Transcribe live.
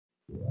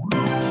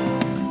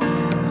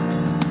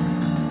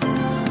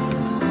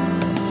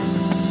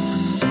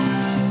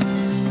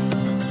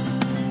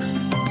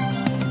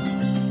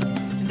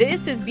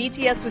This is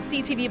BTS with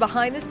CTV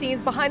Behind the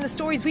Scenes, behind the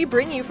stories we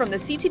bring you from the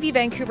CTV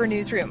Vancouver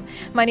newsroom.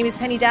 My name is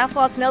Penny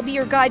Daflos, and I'll be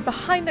your guide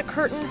behind the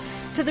curtain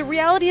to the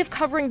reality of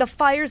covering the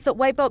fires that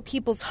wipe out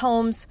people's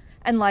homes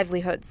and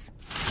livelihoods.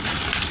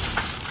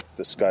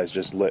 The sky's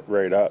just lit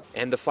right up.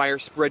 And the fire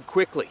spread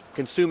quickly,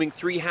 consuming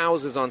 3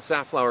 houses on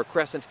Safflower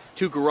Crescent,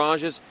 2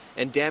 garages,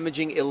 and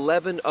damaging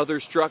 11 other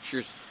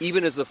structures,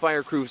 even as the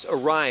fire crews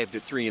arrived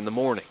at 3 in the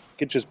morning.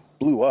 It just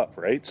blew up,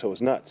 right? So it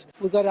was nuts.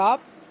 We got up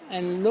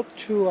and looked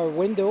through our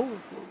window,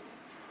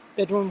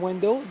 bedroom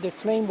window. The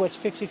flame was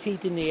 50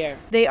 feet in the air.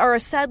 They are a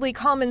sadly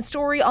common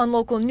story on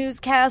local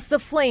newscasts, the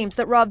flames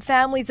that rob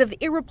families of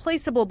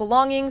irreplaceable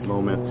belongings.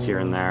 Moments here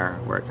and there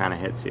where it kind of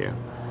hits you,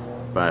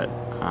 but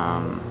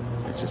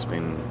it's just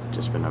been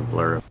a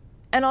blur.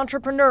 And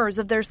entrepreneurs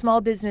of their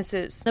small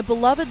businesses. A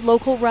beloved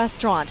local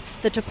restaurant,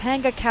 the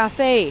Topanga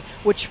Cafe,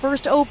 which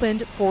first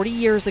opened 40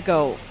 years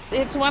ago.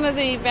 It's one of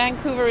the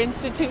Vancouver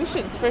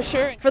institutions, for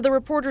sure. For the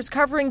reporters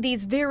covering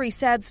these very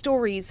sad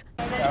stories.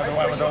 The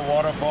one with the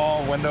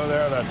waterfall window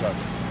there, that's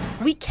us.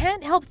 We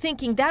can't help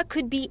thinking that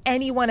could be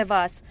any one of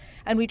us,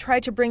 and we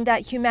try to bring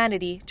that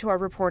humanity to our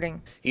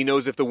reporting. He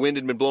knows if the wind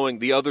had been blowing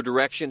the other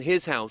direction,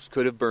 his house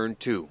could have burned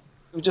too.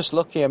 We're just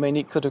lucky. I mean,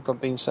 it could have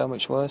been so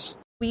much worse.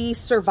 We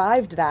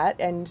survived that,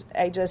 and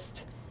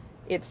it's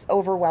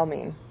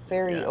overwhelming.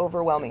 Very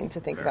overwhelming to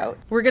think about.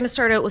 We're going to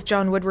start out with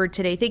John Woodward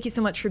today. Thank you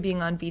so much for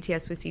being on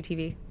BTS with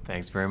CTV.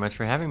 Thanks very much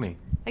for having me.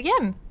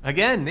 Again,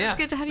 yeah. It's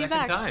good to have you Second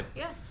back. Time.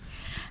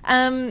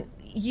 Yes.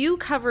 You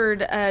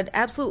covered an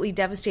absolutely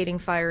devastating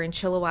fire in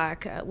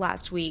Chilliwack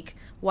last week.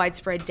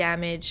 Widespread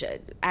damage,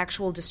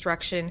 actual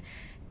destruction.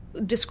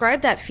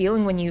 Describe that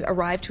feeling when you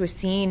arrive to a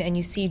scene and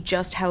you see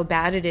just how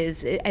bad it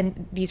is,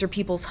 and these are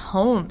people's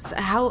homes.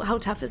 How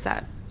tough is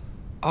that?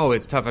 Oh,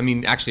 it's tough. I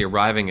mean, actually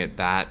arriving at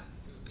that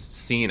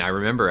scene, I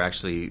remember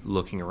actually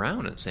looking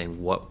around and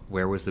saying,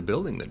 where was the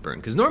building that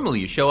burned? Because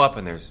normally you show up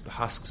and there's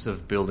husks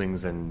of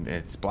buildings and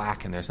it's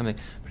black and there's something.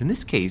 But in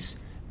this case,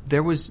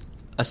 there was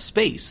a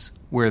space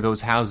where those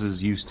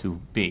houses used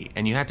to be.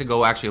 And you had to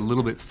go actually a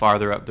little bit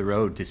farther up the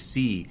road to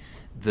see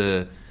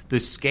the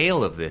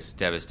scale of this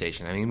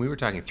devastation. I mean, we were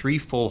talking 3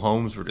 full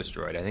homes were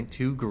destroyed. I think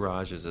 2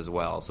 garages as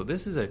well. So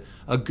this is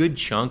a good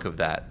chunk of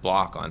that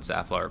block on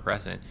Safflower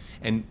Crescent.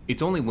 And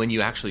it's only when you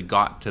actually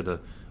got to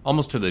the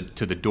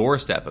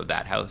doorstep of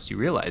that house you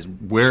realize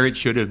where it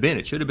should have been.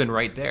 It should have been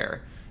right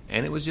there.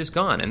 And it was just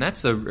gone. And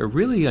that's a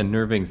really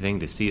unnerving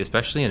thing to see,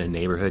 especially in a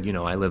neighborhood. You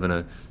know, I live in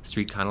a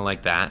street kind of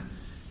like that.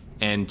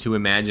 And to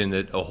imagine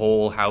that a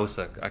whole house,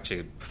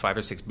 actually 5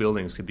 or 6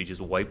 buildings, could be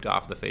just wiped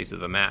off the face of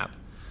the map.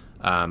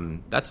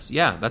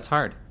 That's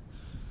hard.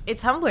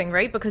 It's humbling,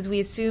 right? Because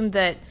we assume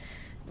that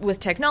with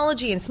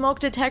technology and smoke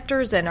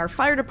detectors and our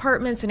fire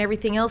departments and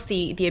everything else,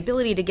 the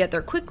ability to get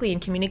there quickly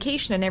and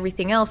communication and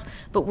everything else,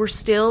 but we're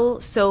still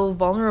so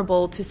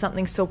vulnerable to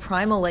something so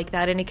primal like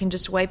that, and it can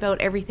just wipe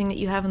out everything that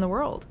you have in the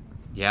world.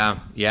 Yeah,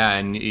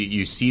 and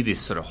you see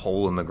this sort of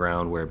hole in the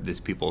ground where these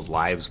people's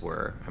lives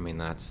were. I mean,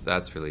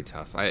 that's really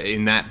tough.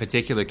 In that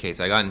particular case,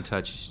 I got in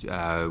touch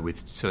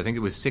with I think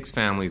it was 6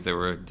 families that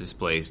were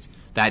displaced.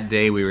 That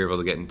day, we were able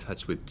to get in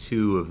touch with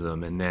 2 of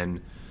them, and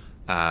then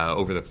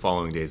over the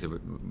following days, we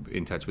were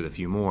in touch with a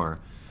few more.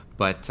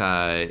 But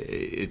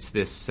it's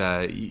this,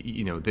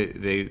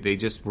 they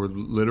just were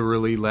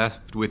literally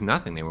left with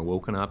nothing. They were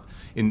woken up.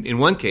 In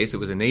one case,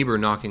 it was a neighbor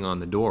knocking on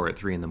the door at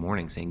 3 in the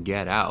morning saying,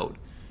 "Get out."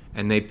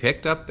 And they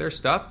picked up their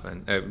stuff,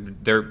 and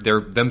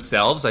their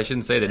themselves. I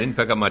shouldn't say they didn't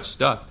pick up much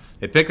stuff.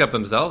 They picked up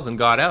themselves and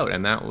got out,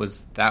 and that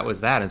was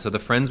that. And so the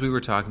friends we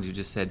were talking to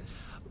just said,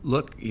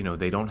 "Look,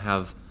 they don't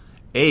have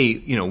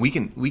we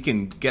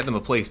can get them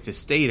a place to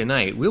stay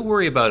tonight. We'll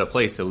worry about a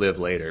place to live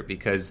later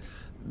because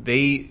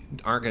they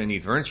aren't going to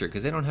need furniture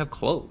because they don't have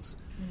clothes."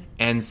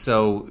 And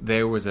so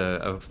there was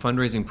a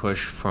fundraising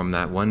push from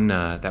that one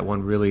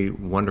really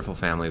wonderful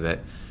family that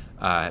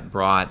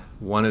brought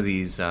one of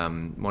these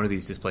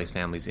displaced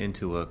families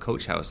into a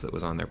coach house that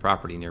was on their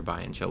property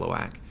nearby in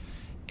Chilliwack,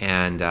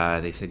 and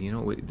they said,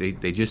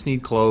 they just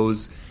need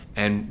clothes.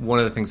 And one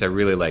of the things I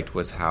really liked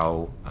was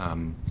how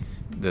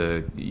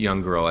the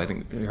young girl, I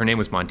think her name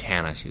was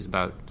Montana, she was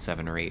about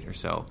 7 or 8 or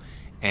so,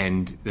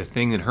 and the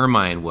thing in her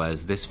mind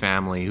was this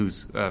family,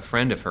 who's a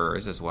friend of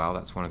hers as well,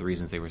 that's one of the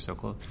reasons they were so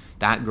close,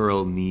 that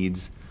girl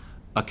needs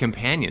a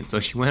companion. So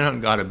she went out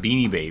and got a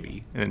Beanie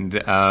Baby and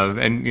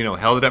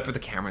held it up for the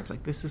camera. It's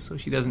like, this is so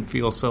she doesn't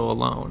feel so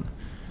alone.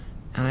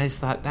 And I just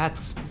thought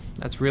that's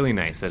really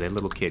nice that a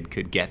little kid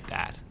could get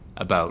that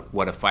about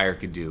what a fire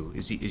could do.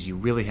 Is you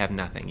really have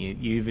nothing. You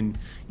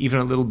even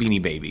a little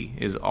Beanie Baby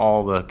is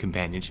all the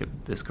companionship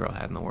this girl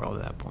had in the world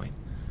at that point.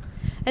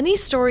 And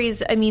these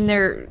stories, I mean,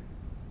 they're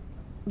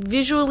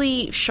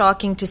visually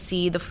shocking to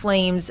see, the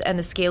flames and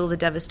the scale of the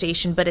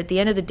devastation, but at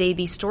the end of the day,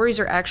 these stories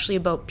are actually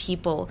about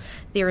people.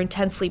 They're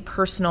intensely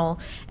personal,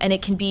 and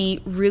it can be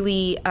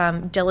really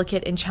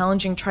delicate and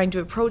challenging trying to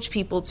approach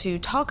people to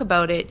talk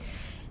about it.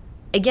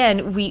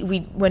 again, we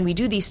when we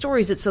do these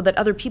stories, it's so that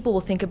other people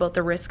will think about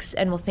the risks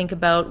and will think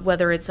about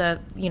whether it's a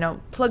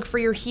plug for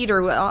your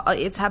heater.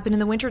 It's happened in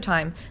the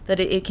wintertime that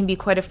it can be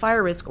quite a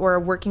fire risk, or a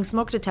working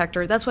smoke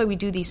detector. That's why we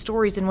do these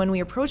stories. And when we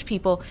approach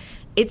people,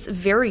 it's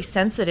very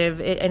sensitive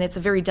and it's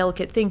a very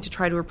delicate thing to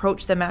try to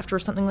approach them after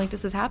something like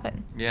this has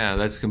happened. Yeah,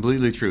 that's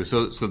completely true.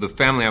 So the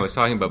family I was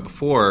talking about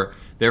before,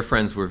 their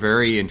friends were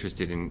very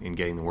interested in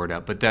getting the word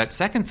out. But that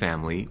second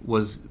family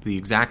was the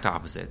exact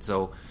opposite.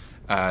 So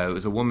it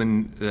was a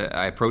woman that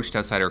I approached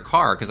outside her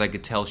car because I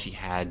could tell she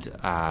had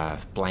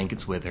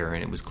blankets with her,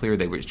 and it was clear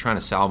they were trying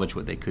to salvage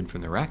what they could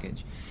from the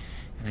wreckage.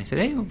 And I said,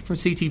 "Hey, from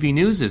CTV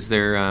News, is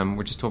there?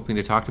 We're just hoping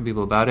to talk to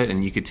people about it."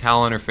 And you could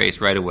tell on her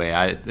face right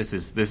away. This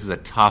is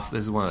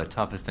one of the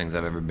toughest things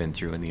I've ever been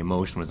through, and the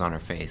emotion was on her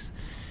face.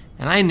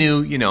 And I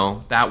knew,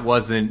 that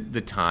wasn't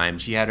the time.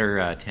 She had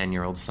her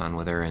 10-year-old son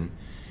with her, and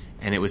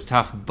it was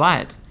tough.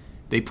 But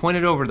they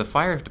pointed over to the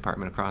fire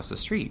department across the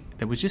street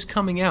that was just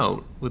coming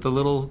out with a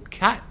little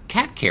cat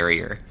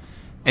carrier.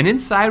 And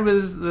inside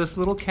was this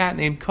little cat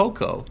named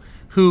Coco,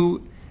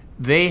 who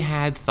they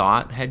had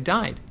thought had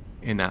died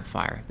in that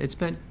fire. They'd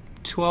spent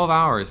 12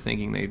 hours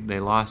thinking they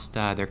lost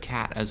their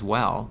cat as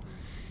well.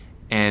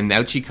 And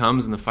out she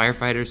comes, and the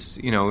firefighters,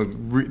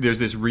 there's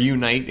this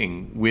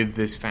reuniting with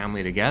this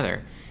family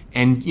together.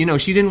 And,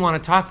 she didn't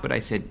want to talk, but I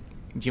said,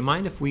 "Do you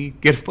mind if we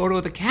get a photo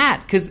of the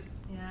cat?" Because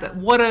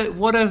what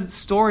a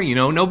story,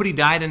 Nobody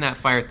died in that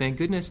fire, thank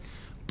goodness.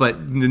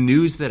 But the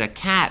news that a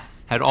cat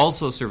had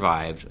also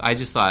survived, I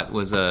just thought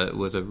was a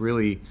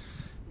really,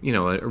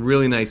 a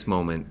really nice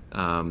moment.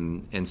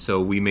 And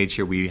so we made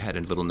sure we had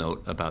a little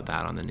note about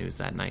that on the news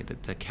that night,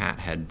 that the cat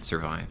had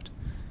survived.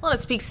 Well, it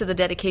speaks to the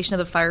dedication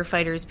of the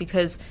firefighters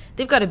because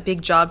they've got a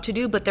big job to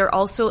do, but they're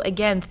also,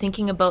 again,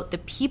 thinking about the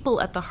people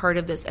at the heart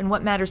of this and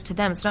what matters to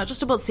them. It's not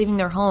just about saving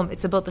their home.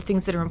 It's about the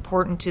things that are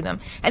important to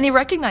them. And they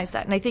recognize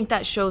that, and I think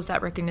that shows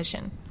that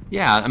recognition.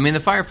 Yeah, I mean, the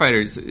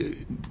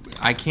firefighters,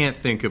 I can't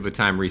think of a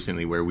time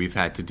recently where we've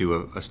had to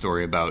do a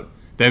story about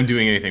them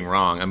doing anything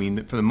wrong. I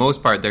mean, for the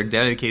most part, they're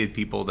dedicated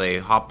people. They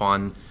hop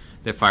on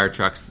their fire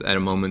trucks at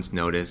a moment's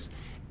notice,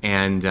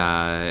 and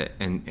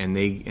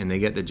they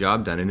get the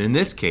job done. And in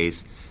this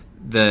case,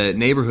 the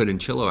neighborhood in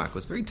Chilliwack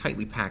was very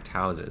tightly packed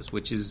houses,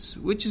 which is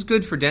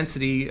good for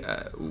density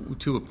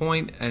to a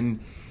point, and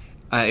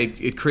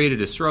it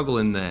created a struggle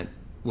in that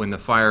when the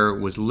fire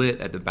was lit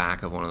at the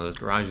back of one of those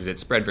garages, it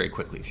spread very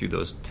quickly through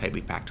those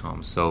tightly packed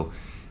homes. So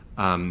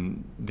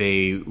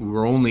they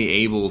were only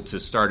able to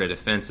start a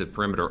defensive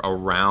perimeter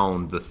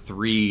around the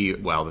three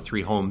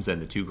homes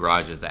and the 2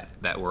 garages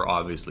that were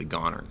obviously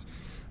goners.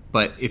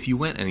 But if you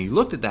went and you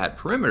looked at that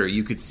perimeter,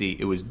 you could see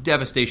it was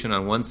devastation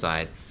on one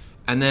side,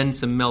 and then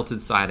some melted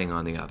siding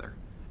on the other.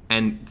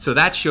 And so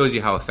that shows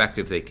you how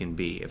effective they can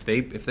be. If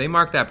they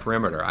mark that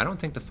perimeter, I don't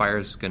think the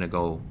fire's going to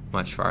go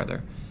much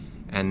farther.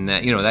 And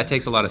that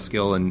takes a lot of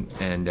skill and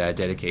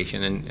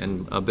dedication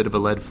and a bit of a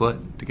lead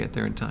foot to get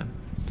there in time.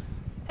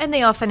 And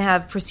they often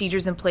have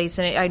procedures in place,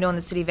 and I know in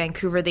the city of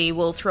Vancouver they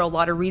will throw a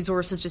lot of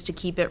resources just to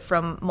keep it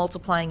from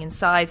multiplying in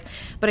size.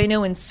 But I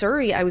know in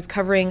Surrey, I was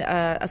covering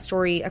a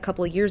story a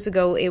couple of years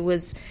ago. It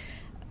was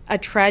a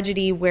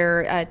tragedy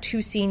where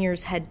 2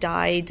 seniors had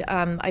died.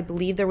 I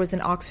believe there was an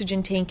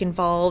oxygen tank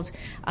involved,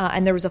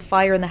 and there was a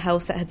fire in the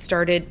house that had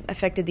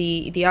affected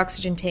the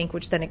oxygen tank,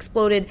 which then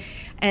exploded.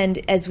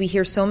 And as we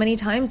hear so many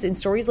times in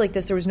stories like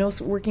this, there was no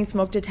working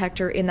smoke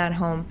detector in that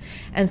home.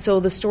 And so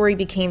the story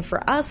became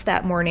for us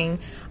that morning,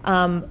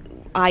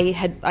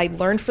 I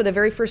learned for the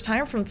very first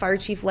time from Fire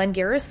Chief Len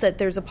Garris that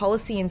there's a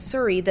policy in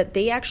Surrey that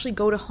they actually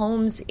go to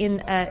homes in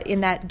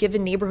that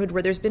given neighborhood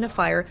where there's been a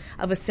fire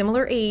of a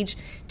similar age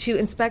to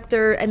inspect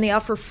and they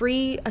offer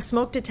free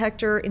smoke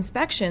detector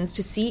inspections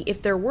to see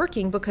if they're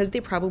working, because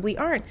they probably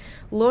aren't.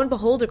 Lo and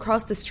behold,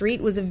 across the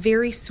street was a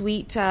very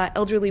sweet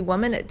elderly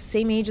woman at the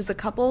same age as the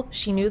couple.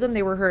 She knew them.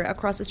 They were her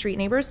across the street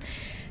neighbors.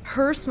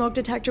 Her smoke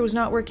detector was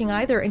not working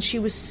either, and she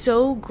was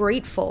so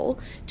grateful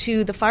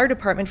to the fire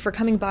department for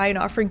coming by and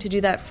offering to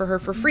do that for her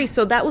for free.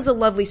 So that was a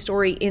lovely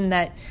story in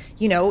that,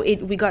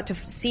 we got to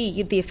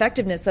see the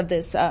effectiveness of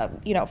this,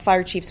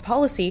 fire chief's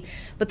policy.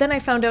 But then I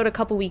found out a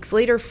couple weeks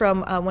later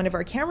from one of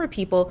our camera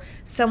people,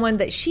 someone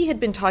that she had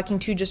been talking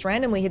to just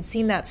randomly had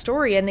seen that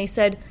story, and they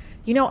said,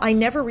 I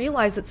never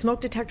realized that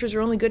smoke detectors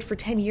are only good for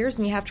 10 years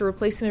and you have to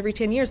replace them every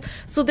 10 years.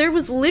 So there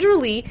was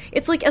literally,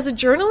 it's like as a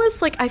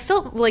journalist, like I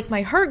felt like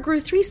my heart grew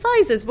 3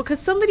 sizes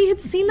because somebody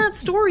had seen that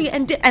story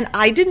and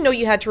I didn't know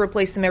you had to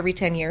replace them every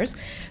 10 years.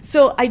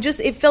 So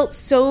it felt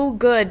so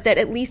good that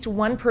at least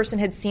one person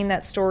had seen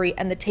that story,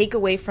 and the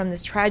takeaway from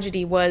this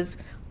tragedy was,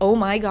 oh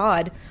my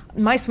God,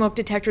 my smoke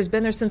detector's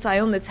been there since I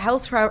owned this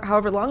house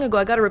however long ago.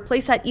 I got to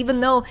replace that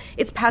even though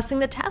it's passing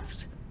the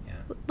test.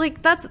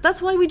 Like,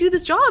 that's why we do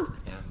this job.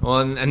 Yeah. Well,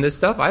 and this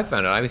stuff I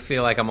found out, I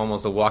feel like I'm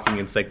almost a walking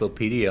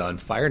encyclopedia on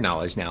fire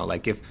knowledge now.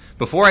 Like, if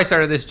before I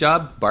started this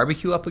job,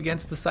 barbecue up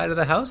against the side of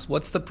the house,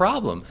 what's the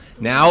problem?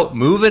 Now,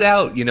 move it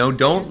out.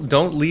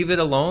 Don't leave it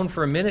alone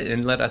for a minute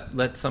and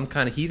let some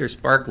kind of heat or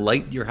spark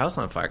light your house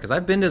on fire. Because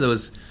I've been to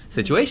those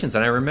situations,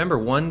 and I remember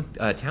one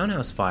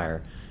townhouse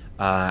fire.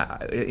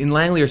 in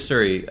Langley or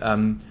Surrey,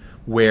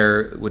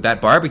 where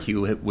that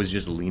barbecue was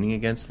just leaning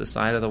against the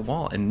side of the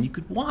wall, and you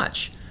could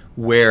watch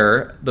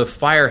where the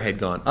fire had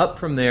gone up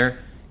from there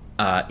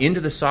into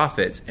the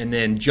soffits, and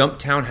then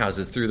jumped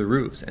townhouses through the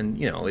roofs,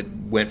 and it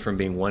went from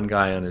being one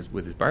guy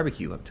with his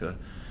barbecue up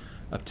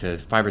to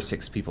 5 or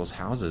 6 people's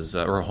houses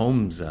or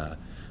homes,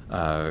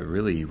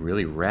 really,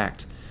 really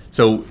wrecked.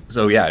 So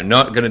yeah,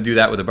 not going to do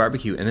that with a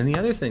barbecue. And then the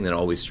other thing that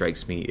always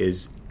strikes me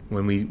is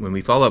when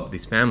we follow up with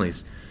these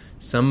families,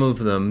 some of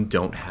them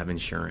don't have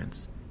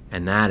insurance,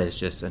 and that is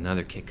just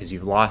another kick because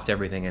you've lost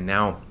everything, and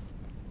now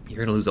you're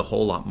going to lose a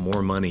whole lot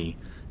more money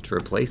to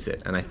replace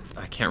it. And I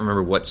can't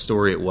remember what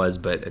story it was,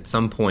 but at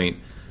some point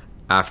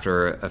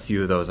after a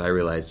few of those, I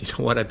realized,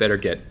 what, I better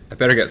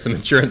get some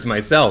insurance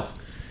myself,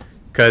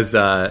 because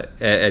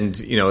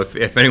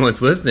if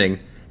anyone's listening,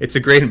 it's a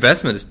great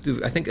investment.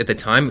 I think at the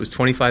time it was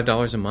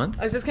 $25 a month.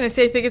 I was just going to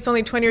say, I think it's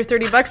only $20 or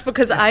 $30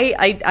 because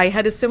I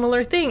had a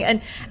similar thing.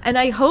 And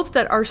I hope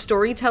that our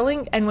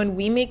storytelling, and when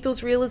we make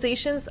those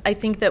realizations, I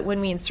think that when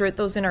we insert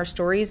those in our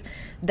stories,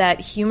 that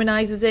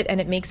humanizes it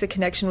and it makes a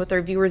connection with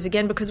our viewers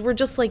again, because we're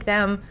just like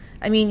them.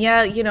 I mean,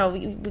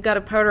 we got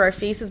to powder our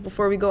faces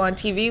before we go on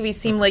TV. We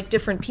seem like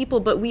different people,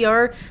 but we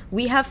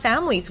have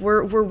families.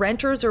 We're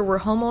renters or we're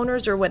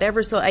homeowners or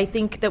whatever. So I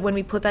think that when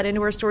we put that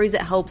into our stories,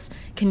 it helps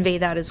convey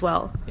that as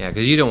well. Yeah,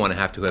 because you don't want to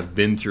have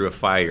been through a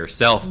fire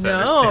yourself to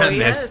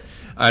understand this.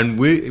 And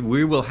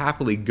we will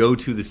happily go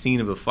to the scene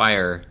of a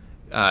fire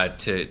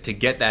to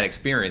get that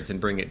experience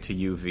and bring it to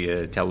you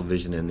via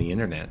television and the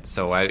internet.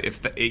 So I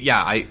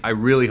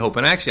really hope,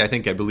 and actually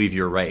I believe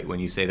you're right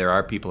when you say there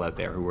are people out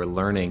there who are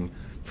learning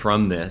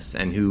from this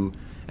and who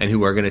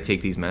are going to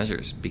take these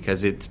measures,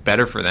 because it's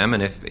better for them.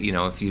 And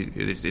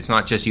it's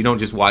not just, you don't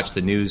just watch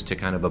the news to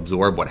kind of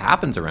absorb what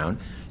happens around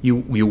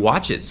you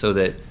watch it so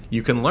that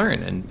you can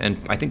learn,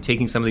 and I think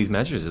taking some of these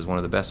measures is one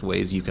of the best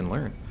ways you can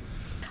learn.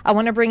 I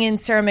want to bring in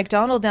Sarah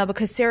McDonald now,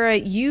 because Sarah,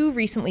 you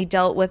recently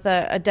dealt with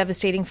a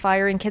devastating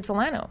fire in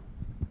Kitsilano.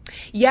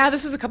 Yeah,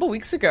 this was a couple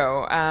weeks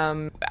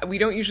ago. We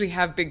don't usually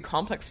have big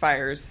complex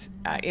fires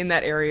in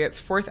that area.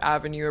 It's 4th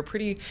Avenue.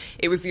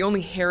 It was the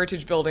only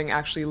heritage building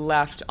actually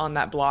left on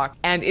that block.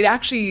 And it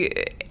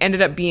actually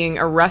ended up being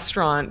a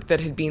restaurant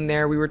that had been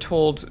there, we were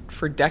told,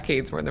 for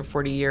decades, more than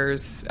 40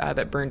 years,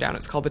 that burned down.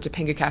 It's called the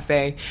Topanga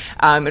Cafe.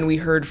 And we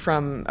heard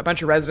from a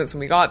bunch of residents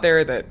when we got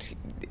there that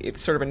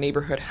it's sort of a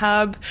neighborhood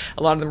hub.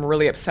 A lot of them were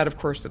really upset, of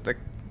course, that the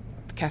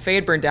cafe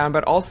had burned down,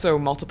 but also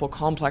multiple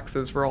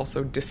complexes were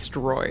also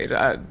destroyed,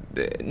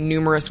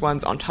 numerous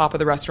ones on top of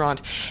the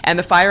restaurant. And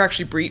the fire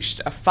actually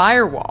breached a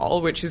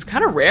firewall, which is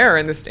kind of rare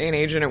in this day and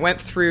age, and it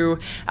went through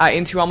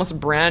into almost a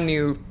brand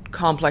new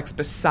complex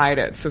beside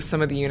it. So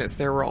some of the units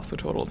there were also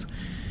totaled.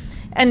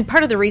 And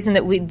part of the reason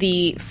that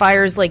the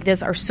fires like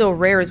this are so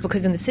rare is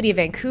because in the city of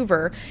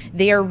Vancouver,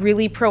 they are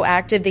really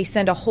proactive. They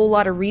send a whole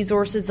lot of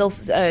resources. They'll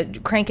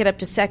crank it up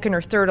to 2nd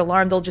or 3rd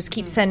alarm. They'll just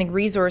keep sending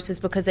resources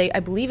because I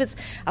believe it's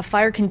a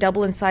fire can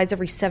double in size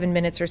every 7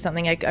 minutes or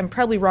something. I'm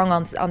probably wrong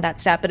on that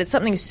stat, but it's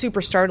something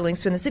super startling.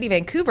 So in the city of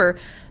Vancouver,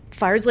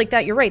 fires like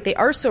that, you're right, they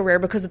are so rare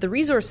because of the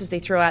resources they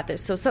throw at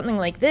this. So something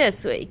like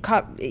this,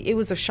 it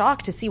was a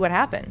shock to see what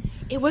happened.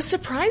 It was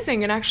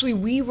surprising, and actually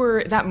we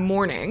were, that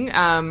morning,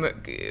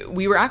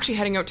 we were actually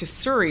heading out to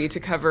Surrey to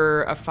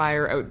cover a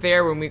fire out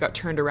there when we got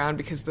turned around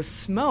because the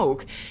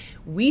smoke,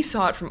 we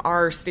saw it from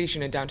our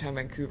station in downtown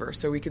Vancouver,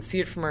 so we could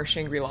see it from our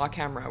Shangri-La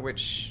camera,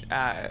 which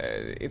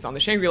is on the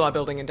Shangri-La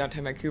building in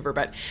downtown Vancouver,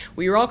 but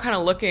we were all kind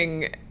of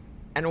looking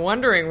and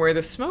wondering where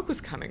the smoke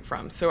was coming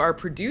from. So our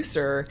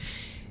producer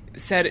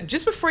said,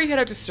 just before you head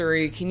out to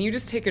Surrey, can you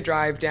just take a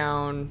drive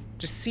down,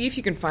 just see if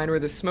you can find where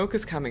the smoke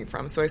is coming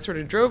from? So I sort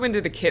of drove into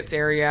the Kits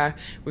area,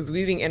 was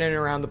weaving in and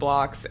around the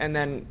blocks, and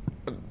then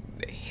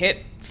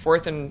hit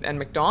 4th and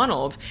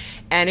McDonald,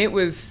 and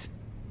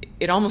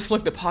it almost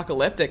looked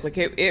apocalyptic. Like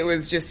it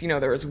was just,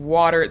 there was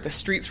water, the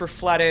streets were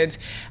flooded.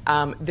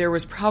 There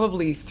was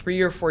probably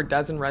 3 or 4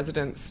 dozen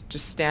residents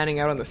just standing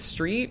out on the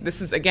street.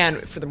 This is,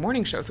 again, for the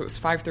morning show, so it was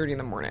 5:30 in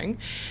the morning.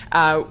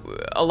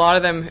 A lot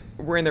of them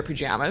were in their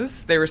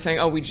pajamas. They were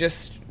saying, we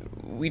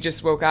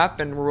just woke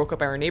up and were woke up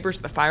by our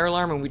neighbors with the fire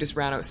alarm, and we just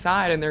ran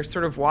outside, and they're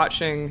sort of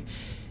watching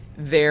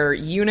their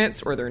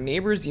units or their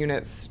neighbors'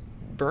 units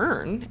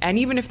burn. And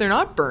even if they're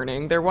not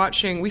burning, they're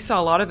watching. We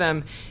saw a lot of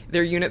them,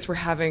 their units were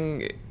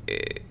having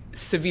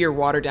severe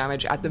water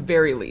damage at the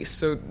very least.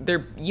 So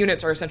their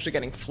units are essentially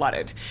getting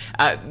flooded.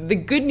 The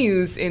good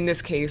news in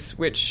this case,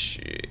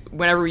 which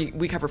whenever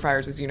we cover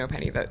fires, as you know,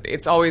 Penny, that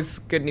it's always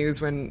good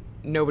news when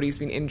nobody's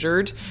been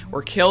injured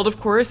or killed, of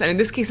course. And in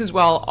this case as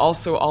well,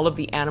 also all of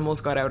the animals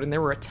got out, and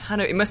there were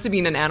it must have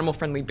been an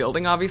animal-friendly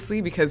building,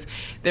 obviously, because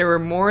there were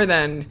more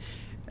than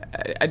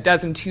a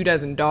dozen, 2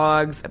 dozen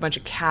dogs, a bunch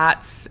of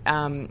cats,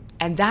 and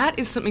that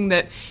is something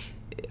that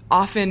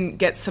often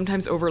gets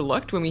sometimes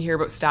overlooked when we hear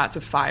about stats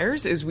of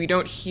fires, is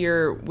we'll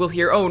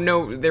hear, oh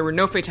no, there were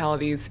no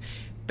fatalities,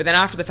 but then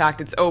after the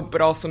fact it's,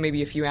 but also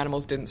maybe a few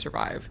animals didn't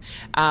survive.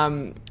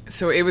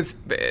 So it was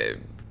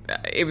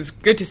it was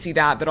good to see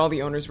that all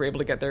the owners were able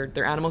to get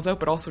their animals out,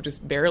 but also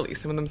just barely.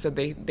 Some of them said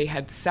they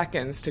had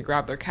seconds to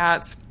grab their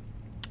cats,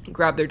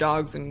 grab their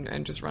dogs,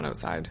 and just run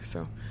outside.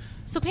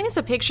 So paint us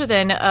a picture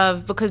then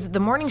of, because the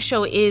morning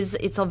show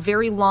it's a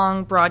very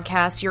long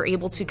broadcast. You're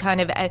able to kind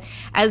of,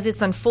 as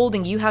it's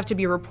unfolding, you have to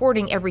be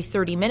reporting every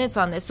 30 minutes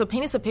on this. So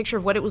paint us a picture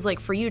of what it was like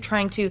for you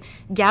trying to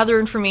gather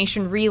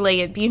information, relay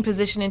it, be in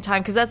position in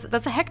time, because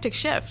that's a hectic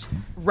shift.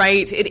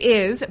 Right, it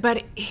is.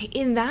 But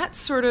in that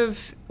sort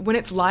of, when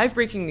it's live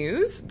breaking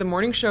news, the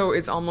morning show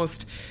is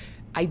almost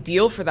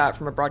ideal for that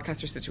from a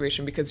broadcaster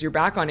situation, because you're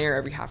back on air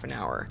every half an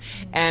hour.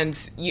 And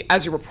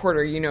as a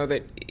reporter, you know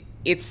that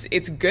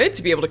it's good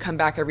to be able to come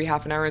back every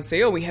half an hour and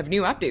say, oh, we have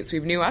new updates.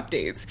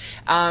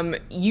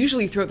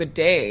 Usually throughout the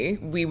day,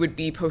 we would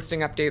be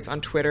posting updates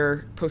on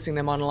Twitter, posting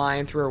them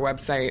online through our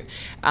website.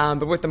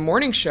 But with the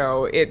morning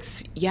show,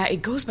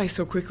 it goes by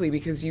so quickly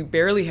because you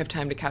barely have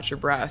time to catch your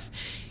breath.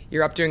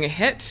 You're up doing a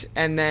hit,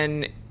 and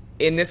then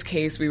in this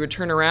case, we would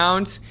turn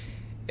around,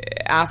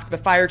 ask the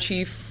fire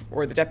chief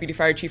or the deputy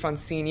fire chief on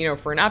scene,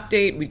 for an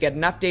update. We'd get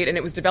an update, and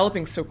it was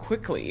developing so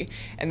quickly.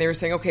 And they were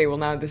saying, okay, well,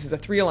 now this is a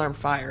 3-alarm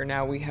fire.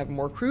 Now we have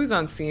more crews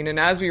on scene. And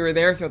as we were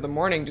there throughout the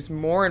morning, just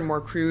more and more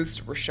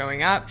crews were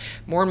showing up.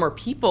 More and more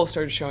people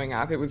started showing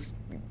up. It was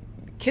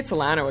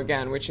Kitsilano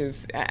again, which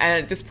is,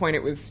 and at this point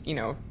it was,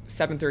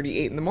 7:30,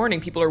 8 in the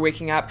morning. People are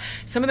waking up.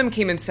 Some of them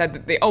came and said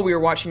that we were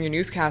watching your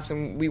newscast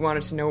and we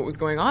wanted to know what was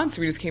going on. So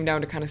we just came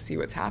down to kind of see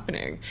what's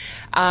happening.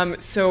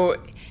 So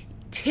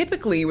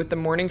typically with the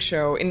morning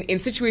show, in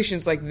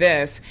situations like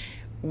this,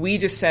 we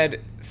just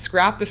said,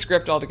 scrap the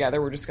script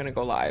altogether, we're just going to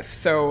go live.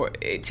 So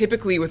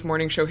typically with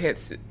morning show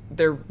hits,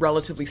 they're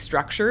relatively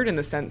structured in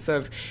the sense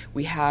of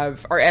we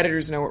have, our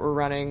editors know what we're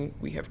running,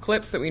 we have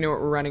clips that we know what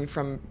we're running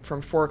from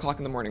 4 o'clock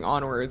in the morning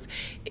onwards.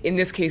 In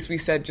this case, we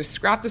said, just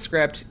scrap the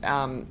script.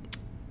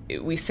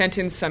 We sent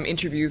in some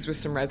interviews with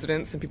some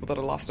residents, some people that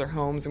had lost their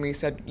homes, and we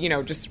said,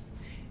 just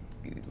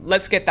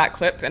let's get that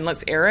clip and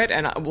let's air it,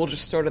 and we'll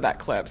just throw to that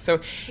clip.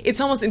 So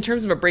it's almost, in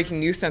terms of a breaking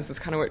news sense, it's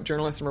kind of what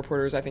journalists and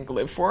reporters, I think,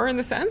 live for, in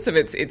the sense of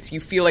it's you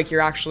feel like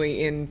you're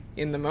actually in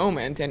the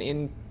moment and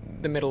in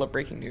the middle of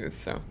breaking news.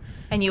 So.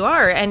 And you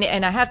are,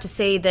 and I have to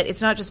say that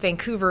it's not just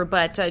Vancouver,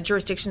 but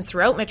jurisdictions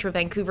throughout Metro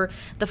Vancouver.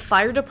 The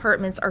fire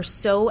departments are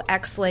so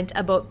excellent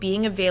about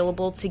being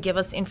available to give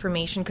us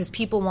information because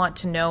people want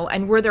to know,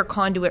 and we're their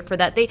conduit for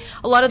that.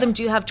 A lot of them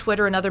do have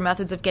Twitter and other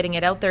methods of getting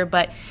it out there,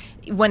 but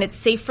when it's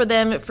safe for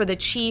them, for the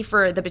chief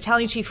or the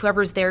battalion chief,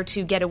 whoever's there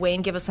to get away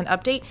and give us an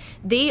update,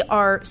 they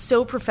are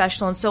so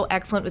professional and so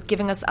excellent with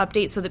giving us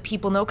updates so that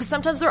people know, because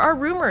sometimes there are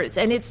rumors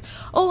and it's,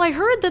 I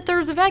heard that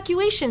there's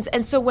evacuations.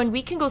 And so when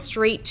we can go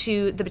straight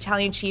to the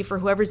battalion chief or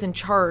whoever's in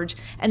charge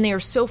and they are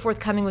so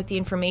forthcoming with the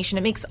information,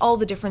 it makes all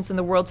the difference in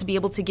the world to be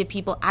able to give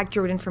people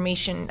accurate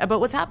information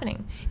about what's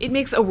happening. It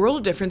makes a world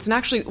of difference. And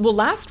actually,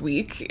 last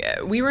week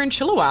we were in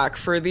Chilliwack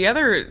for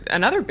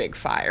another big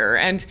fire,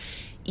 and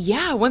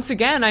yeah, once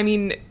again, I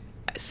mean,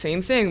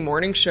 same thing,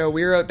 morning show.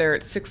 We were out there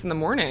at 6 in the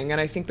morning,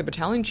 and I think the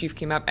battalion chief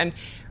came up and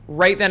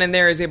right then and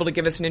there is able to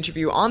give us an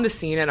interview on the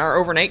scene, and our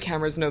overnight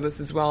cameras know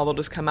this as well. They'll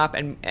just come up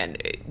and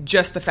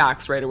just the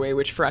facts right away,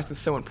 which for us is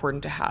so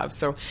important to have.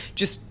 So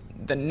just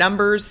the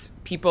numbers,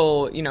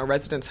 people,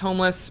 residents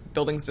homeless,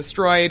 buildings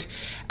destroyed,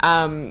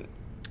 any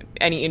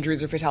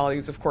injuries or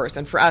fatalities, of course.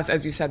 And for us,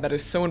 as you said, that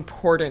is so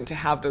important to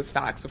have those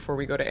facts before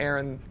we go to air,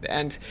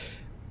 and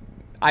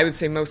I would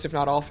say most, if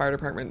not all, fire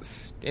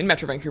departments in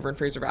Metro Vancouver and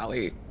Fraser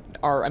Valley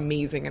are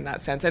amazing in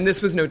that sense. And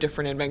this was no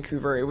different in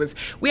Vancouver.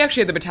 We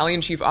actually had the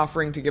battalion chief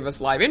offering to give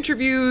us live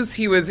interviews.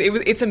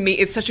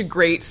 It's such a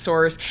great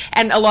source.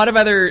 And a lot of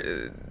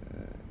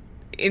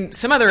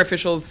some other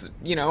officials,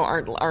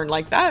 aren't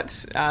like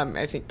that.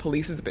 I think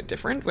police is a bit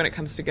different when it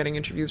comes to getting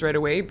interviews right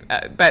away.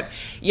 But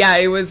yeah,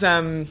 it was,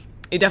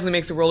 it definitely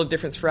makes a world of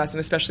difference for us, and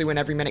especially when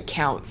every minute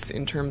counts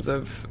in terms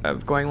of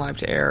going live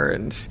to air.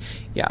 And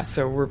yeah,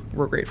 so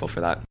we're grateful for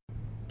that.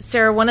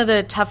 Sarah, one of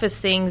the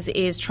toughest things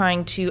is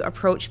trying to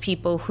approach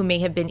people who may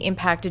have been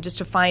impacted, just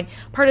to find,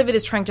 part of it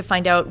is trying to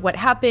find out what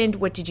happened,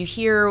 what did you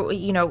hear,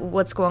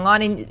 what's going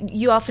on, and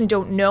you often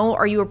don't know.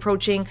 Are you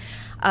approaching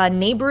a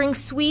neighboring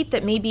suite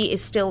that maybe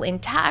is still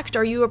intact?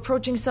 Are you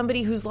approaching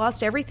somebody who's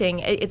lost everything?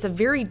 It's a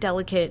very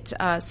delicate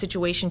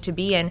situation to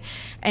be in.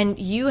 And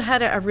you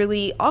had a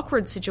really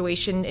awkward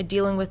situation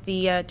dealing with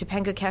the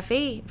Topanga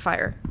Cafe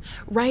fire.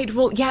 Right.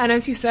 Well, yeah. And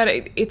as you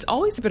said, it's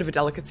always a bit of a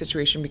delicate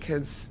situation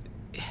because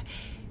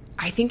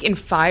I think in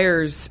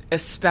fires,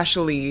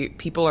 especially,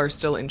 people are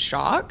still in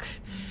shock,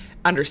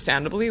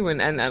 understandably,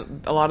 and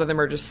a lot of them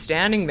are just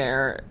standing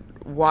there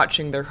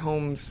watching their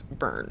homes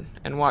burn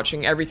and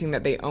watching everything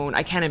that they own.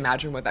 I can't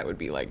imagine what that would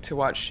be like to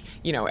watch,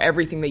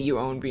 everything that you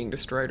own being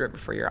destroyed right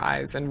before your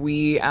eyes. And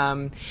we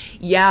at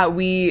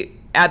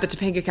the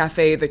Topanga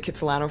Cafe, the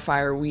Kitsilano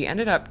fire, we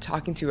ended up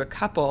talking to a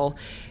couple.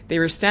 They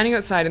were standing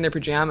outside in their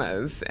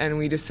pajamas, and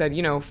we just said,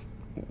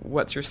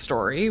 what's your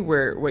story?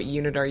 What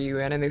unit are you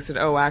in? And they said,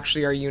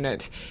 actually our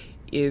unit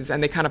is,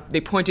 and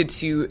they pointed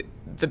to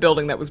the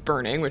building that was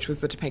burning, which was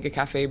the Topanga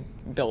Cafe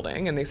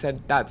building, and they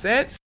said, that's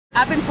it.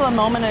 Up until a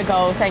moment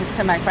ago, thanks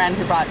to my friend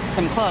who brought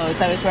some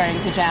clothes, I was wearing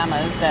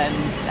pajamas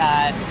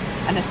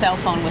and a cell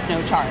phone with no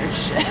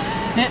charge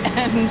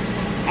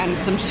and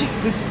some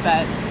shoes,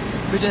 but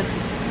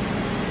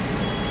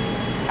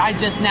I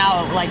just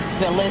now, like,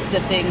 the list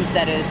of things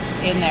that is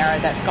in there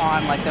that's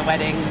gone, like the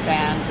wedding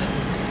band,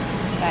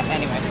 and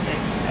anyways,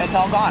 it's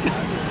all gone.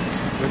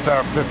 It's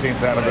our 15th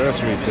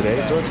anniversary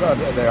today, so it's not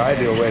the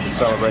ideal way to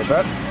celebrate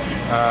that.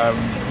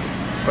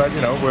 But,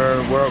 you know,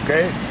 we're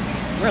okay.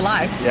 We're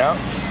alive. Yeah.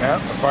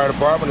 The fire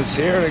department is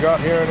here. They got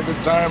here at a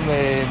good time.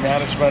 The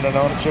management and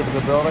ownership of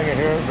the building are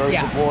here, very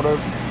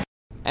supportive.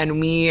 And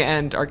me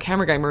and our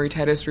camera guy, Murray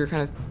Titus, we were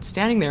kind of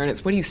standing there, and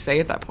it's what do you say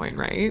at that point,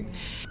 right?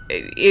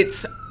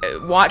 It's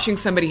watching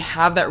somebody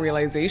have that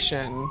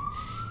realization.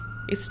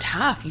 It's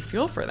tough. You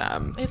feel for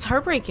them. It's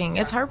heartbreaking.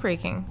 It's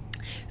heartbreaking.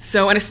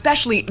 So, and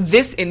especially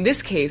in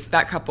this case,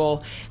 that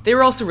couple, they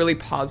were also really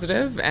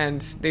positive, and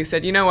they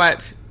said, you know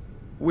what?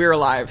 We're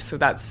alive, so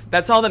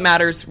that's all that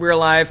matters. We're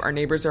alive. Our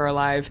neighbors are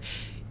alive.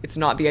 It's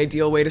not the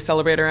ideal way to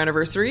celebrate our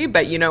anniversary,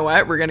 but you know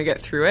what? We're going to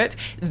get through it.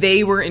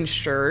 They were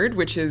insured,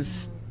 which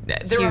is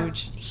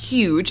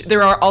huge.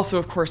 There are also,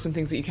 of course, some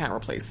things that you can't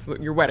replace,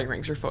 your wedding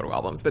rings, your photo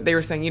albums, but they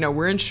were saying, you know,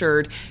 we're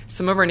insured.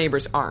 Some of our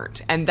neighbors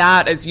aren't. And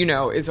that, as you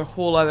know, is a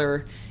whole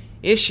other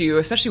issue,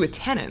 especially with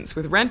tenants,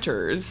 with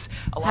renters.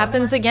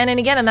 Happens again and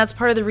again, and that's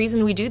part of the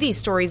reason we do these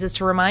stories, is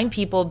to remind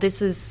people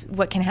this is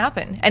what can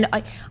happen. And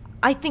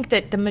I think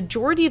that the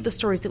majority of the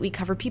stories that we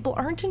cover, people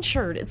aren't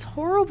insured. It's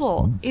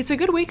horrible. It's a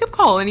good wake-up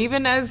call. And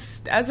even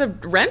as a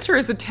renter,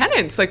 as a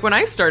tenant, like when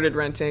I started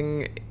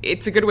renting,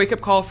 it's a good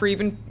wake-up call for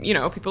even, you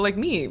know, people like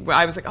me.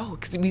 I was like, oh,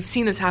 because we've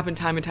seen this happen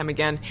time and time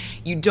again.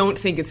 You don't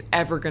think it's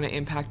ever going to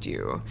impact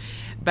you.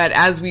 But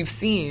as we've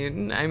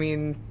seen, I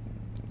mean,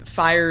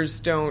 fires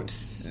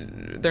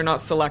they're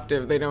not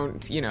selective. They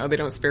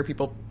don't spare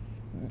people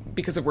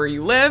because of where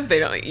you live. They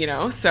don't, you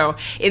know. So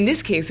in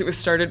this case, it was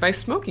started by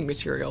smoking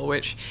material,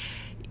 which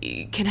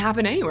can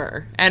happen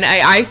anywhere. And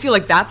I feel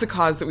like that's a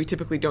cause that we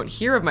typically don't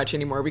hear of much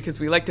anymore, because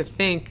we like to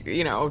think,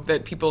 you know,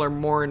 that people are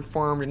more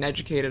informed and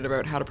educated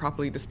about how to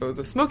properly dispose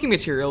of smoking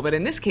material. But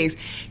in this case,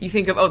 you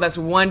think of, oh, that's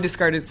one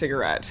discarded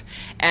cigarette,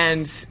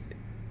 and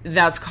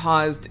that's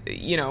caused,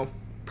 you know,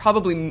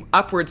 probably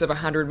upwards of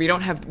 100. We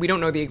don't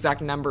know the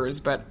exact numbers,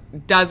 but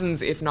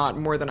dozens, if not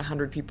more than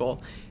 100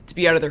 people to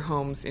be out of their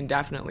homes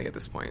indefinitely at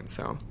this point.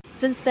 So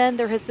since then,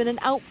 there has been an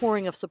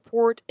outpouring of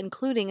support,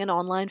 including an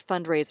online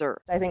fundraiser.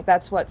 I think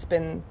that's what's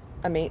been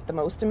the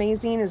most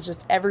amazing, is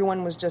just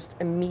everyone was just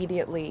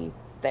immediately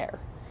there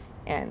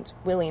and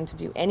willing to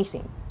do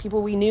anything.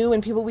 People we knew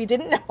and people we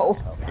didn't know.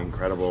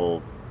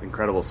 Incredible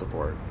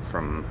support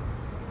from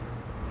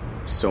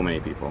so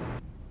many people.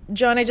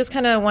 John, I just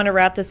kind of want to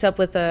wrap this up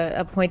with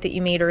a point that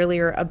you made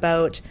earlier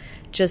about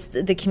just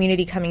the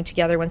community coming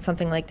together when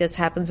something like this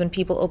happens, when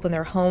people open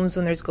their homes,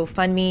 when there's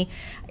GoFundMe.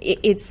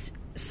 It's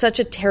such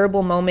a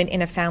terrible moment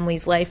in a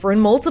family's life, or in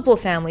multiple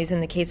families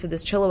in the case of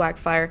this Chilliwack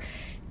fire.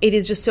 It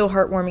is just so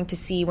heartwarming to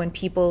see when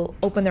people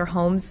open their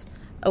homes,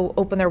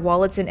 open their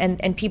wallets,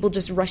 and people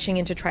just rushing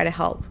in to try to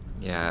help.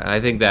 Yeah, I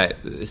think that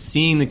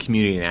seeing the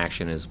community in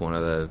action is one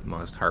of the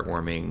most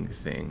heartwarming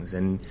things.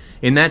 And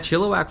in that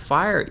Chilliwack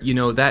fire, you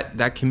know,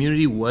 that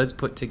community was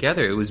put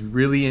together. It was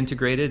really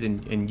integrated,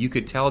 and you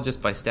could tell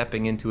just by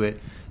stepping into it.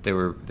 There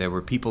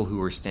were people who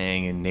were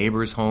staying in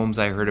neighbors' homes.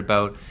 I heard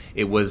about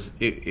it was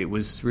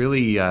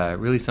really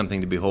really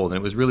something to behold, and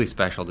it was really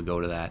special to go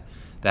to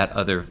that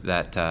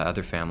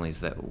other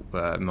families,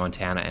 that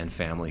Montana and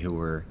family who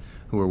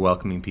were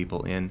welcoming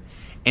people in.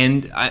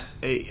 And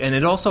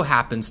it also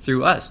happens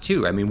through us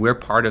too. I mean, we're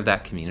part of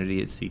that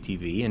community at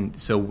CTV, and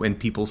so when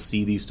people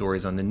see these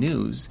stories on the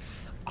news,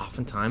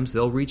 oftentimes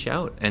they'll reach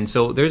out. And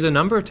so there's a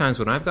number of times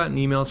when I've gotten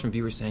emails from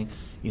viewers saying,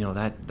 you know,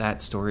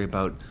 that story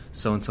about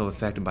so and so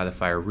affected by the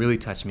fire really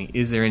touched me.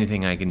 Is there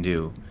anything I can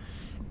do?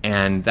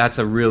 And that's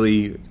a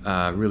really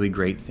really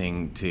great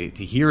thing to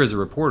hear as a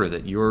reporter,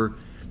 that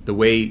the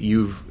way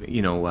you've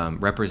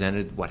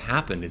represented what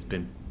happened has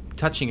been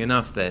touching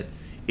enough that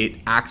it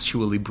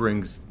actually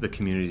brings the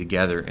community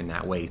together in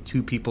that way.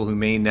 Two people who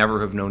may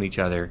never have known each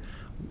other,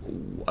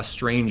 a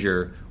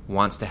stranger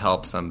wants to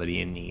help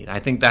somebody in need. I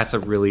think that's a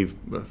really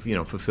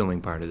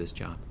fulfilling part of this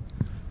job.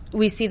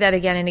 We see that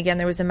again and again.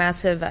 There was a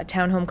massive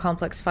townhome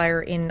complex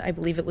fire in, I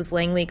believe it was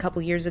Langley a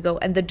couple years ago,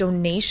 and the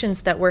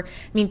donations that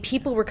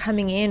people were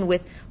coming in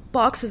with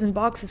boxes and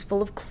boxes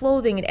full of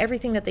clothing and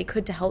everything that they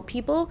could to help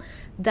people.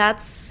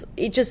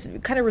 It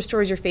just kind of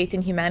restores your faith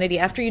in humanity.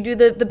 After you do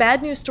the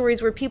bad news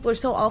stories where people are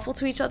so awful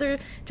to each other,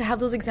 to have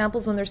those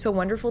examples when they're so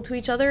wonderful to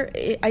each other,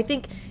 I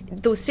think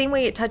the same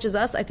way it touches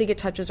us, I think it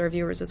touches our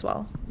viewers as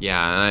well.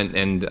 Yeah,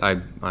 and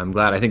I'm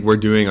glad. I think we're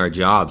doing our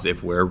jobs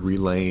if we're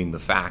relaying the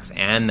facts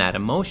and that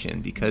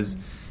emotion, because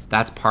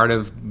that's part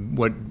of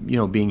what, you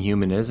know, being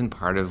human is, and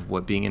part of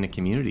what being in a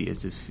community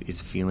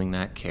is feeling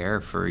that care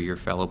for your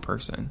fellow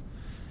person.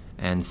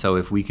 And so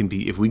if we can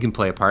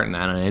play a part in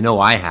that, and I know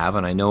I have,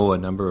 and I know a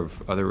number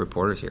of other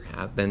reporters here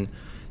have, then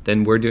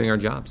we're doing our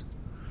jobs.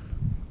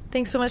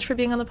 Thanks so much for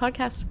being on the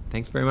podcast.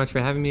 Thanks very much for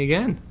having me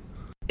again.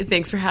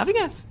 Thanks for having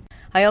us.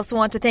 I also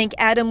want to thank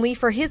Adam Lee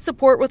for his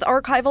support with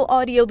archival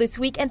audio this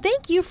week, and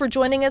thank you for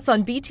joining us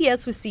on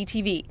BTS with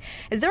CTV.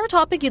 Is there a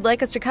topic you'd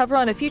like us to cover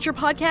on a future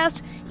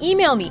podcast?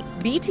 Email me,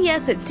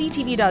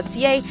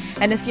 bts@ctv.ca,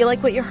 and if you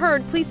like what you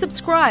heard, please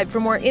subscribe for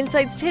more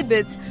insights,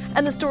 tidbits,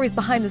 and the stories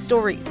behind the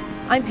stories.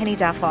 I'm Penny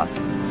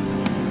Daflos.